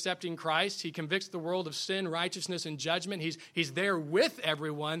before accepting Christ. He convicts the world of sin, righteousness, and judgment. He's there with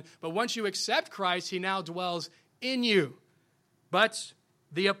everyone. But once you accept Christ, he now dwells in you. But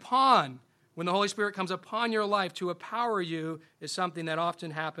the upon, when the Holy Spirit comes upon your life to empower you, is something that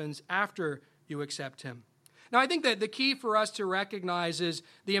often happens after you accept him. Now, I think that the key for us to recognize is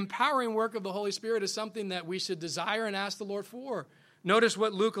the empowering work of the Holy Spirit is something that we should desire and ask the Lord for. Notice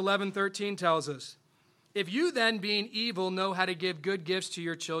what Luke 11:13 tells us. If you then, being evil, know how to give good gifts to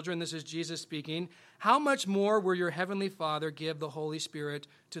your children, this is Jesus speaking, how much more will your heavenly Father give the Holy Spirit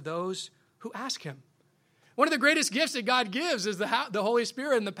to those who ask him? One of the greatest gifts that God gives is the Holy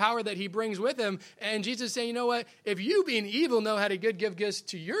Spirit and the power that he brings with him. And Jesus is saying, you know what? If you, being evil, know how to give gifts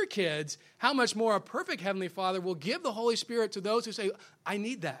to your kids, how much more a perfect heavenly Father will give the Holy Spirit to those who say, I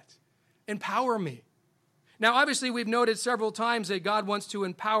need that. Empower me. Now, obviously, we've noted several times that God wants to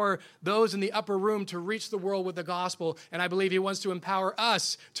empower those in the upper room to reach the world with the gospel. And I believe he wants to empower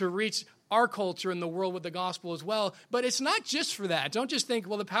us to reach our culture in the world with the gospel as well. But it's not just for that. Don't just think,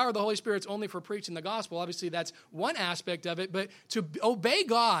 well, the power of the Holy Spirit's only for preaching the gospel. Obviously, that's one aspect of it. But to obey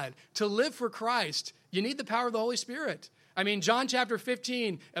God, to live for Christ, you need the power of the Holy Spirit. I mean, John chapter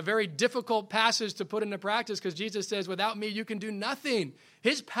 15, a very difficult passage to put into practice because Jesus says, without me, you can do nothing.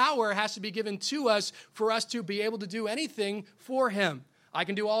 His power has to be given to us for us to be able to do anything for him. I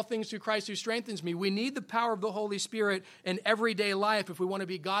can do all things through Christ who strengthens me. We need the power of the Holy Spirit in everyday life if we want to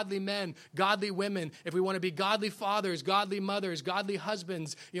be godly men, godly women, if we want to be godly fathers, godly mothers, godly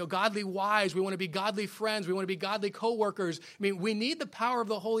husbands, godly wives. We want to be godly friends. We want to be godly co-workers. I mean, we need the power of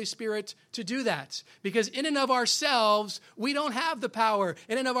the Holy Spirit to do that because in and of ourselves, we don't have the power.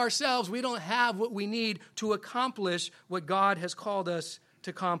 In and of ourselves, we don't have what we need to accomplish what God has called us to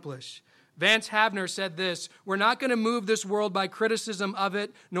accomplish. Vance Havner said this, we're not going to move this world by criticism of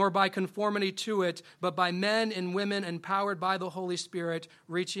it, nor by conformity to it, but by men and women empowered by the Holy Spirit,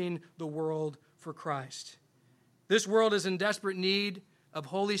 reaching the world for Christ. This world is in desperate need of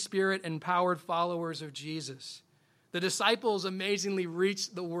Holy Spirit-empowered followers of Jesus. The disciples amazingly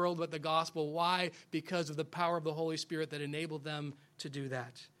reached the world with the gospel. Why? Because of the power of the Holy Spirit that enabled them to do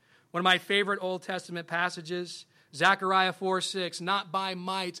that. One of my favorite Old Testament passages, Zechariah 4:6, not by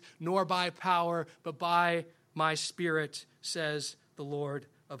might nor by power, but by my Spirit, says the Lord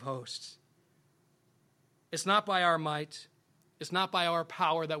of hosts. It's not by our might. It's not by our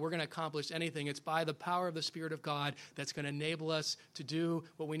power that we're going to accomplish anything. It's by the power of the Spirit of God that's going to enable us to do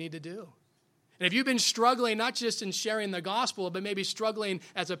what we need to do. And if you've been struggling, not just in sharing the gospel, but maybe struggling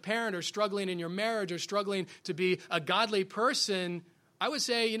as a parent or struggling in your marriage or struggling to be a godly person, I would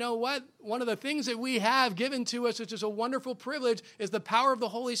say, you know what? One of the things that we have given to us, which is a wonderful privilege, is the power of the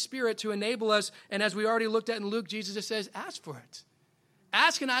Holy Spirit to enable us. And as we already looked at in Luke, Jesus just says, ask for it.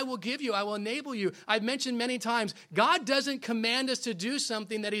 Ask and I will give you. I will enable you. I've mentioned many times, God doesn't command us to do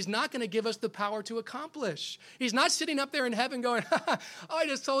something that he's not going to give us the power to accomplish. He's not sitting up there in heaven going, I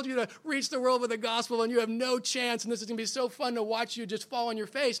just told you to reach the world with the gospel and you have no chance and this is going to be so fun to watch you just fall on your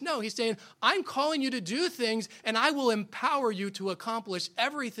face. No, he's saying, I'm calling you to do things and I will empower you to accomplish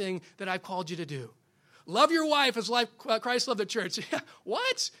everything that I've called you to do. Love your wife as Christ loved the church.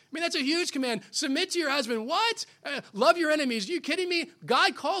 What? I mean, that's a huge command. Submit to your husband. What? Love your enemies. Are you kidding me?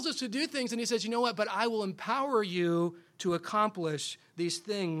 God calls us to do things, and he says, you know what? But I will empower you to accomplish these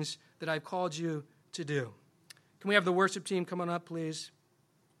things that I've called you to do. Can we have the worship team come on up, please?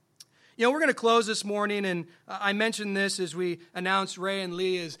 We're going to close this morning, and I mentioned this as we announced Ray and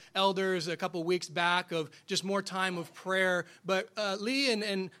Lee as elders a couple weeks back of just more time of prayer. But Lee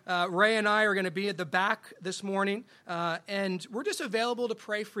and Ray and I are going to be at the back this morning, and we're just available to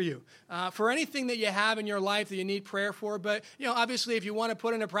pray for you. For anything that you have in your life that you need prayer for. But, obviously, if you want to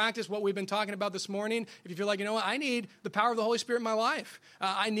put into practice what we've been talking about this morning, if you feel like, I need the power of the Holy Spirit in my life.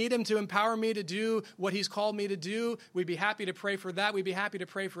 I need him to empower me to do what he's called me to do. We'd be happy to pray for that. We'd be happy to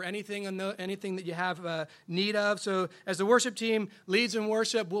pray for anything anything that you have need of. So as the worship team leads in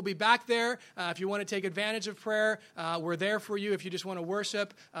worship, we'll be back there. If you want to take advantage of prayer, we're there for you. If you just want to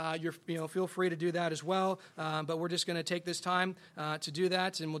worship, feel free to do that as well. But we're just going to take this time to do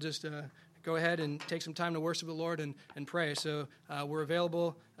that, and we'll just go ahead and take some time to worship the Lord and pray. So we're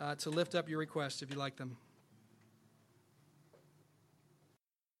available to lift up your requests if you like them.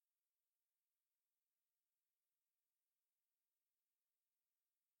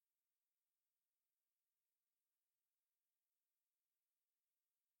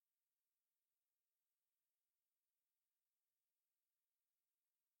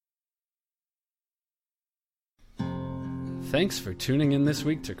 Thanks for tuning in this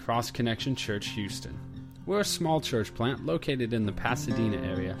week to Cross Connection Church Houston. We're a small church plant located in the Pasadena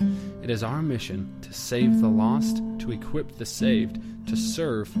area. It is our mission to save the lost, to equip the saved, to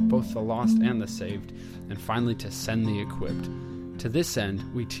serve both the lost and the saved, and finally to send the equipped. To this end,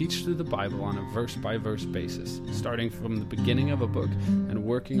 we teach through the Bible on a verse-by-verse basis, starting from the beginning of a book and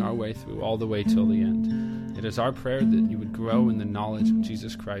working our way through all the way till the end. It is our prayer that you would grow in the knowledge of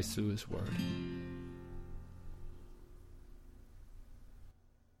Jesus Christ through His Word.